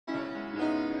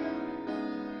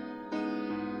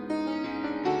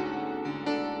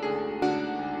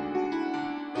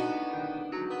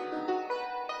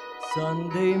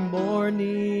Sunday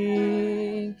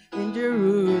morning in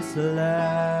Jerusalem.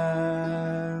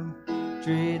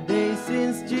 3 days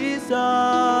since Jesus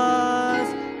died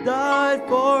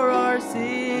for our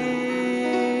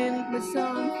sin. But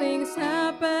some things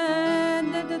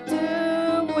happened at the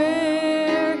tomb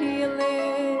where he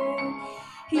lay.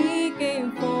 He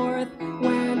came forth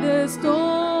when the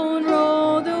stone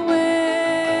rolled away.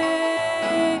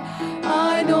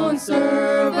 I don't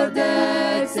serve a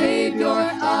dead Savior,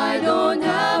 I don't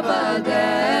have a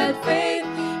dead faith.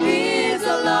 He is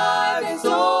alive and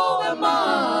so am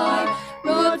I,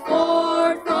 brought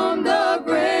forth from the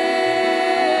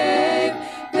grave.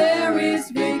 There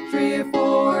is victory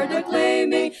for the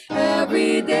claiming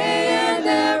every day and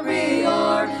every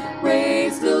hour.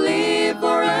 Praise to live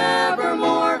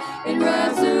forevermore in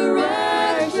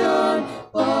resurrection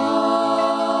power.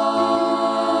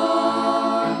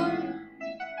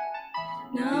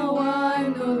 Now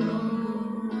I'm no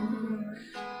more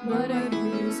what I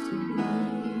used to be.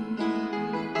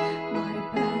 My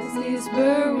past is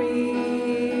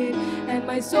buried and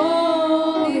my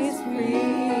soul is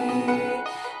free.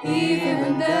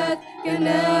 Even death can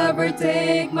never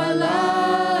take my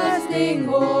lasting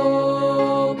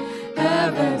hope.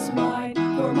 Heaven's mine,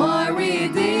 for my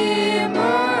Redeemer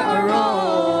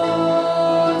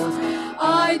arose.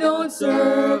 I don't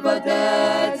serve a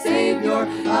dead Savior,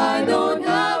 I don't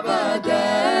have a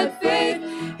dead faith.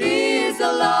 He is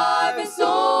alive and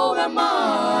so am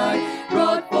I,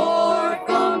 brought forth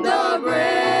from the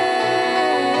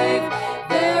grave.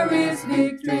 There is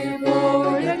victory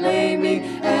for the claiming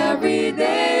every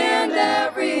day and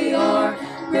every hour.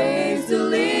 Praise to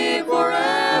live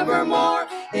forevermore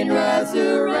in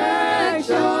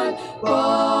resurrection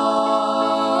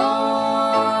power.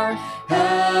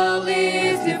 Hell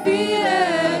is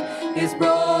defeated, is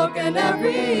broken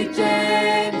every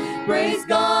chain. Praise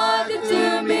God, the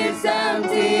tomb is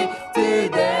empty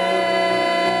today.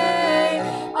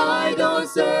 I don't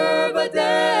serve a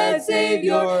dead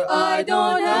Savior, I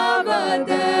don't have a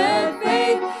dead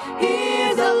faith. He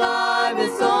is alive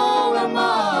and so am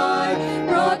I,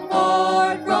 brought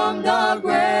forth from the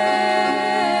grave.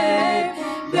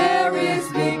 There is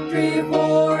victory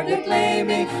for the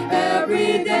claiming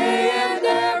every day and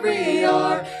every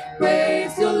hour. Praise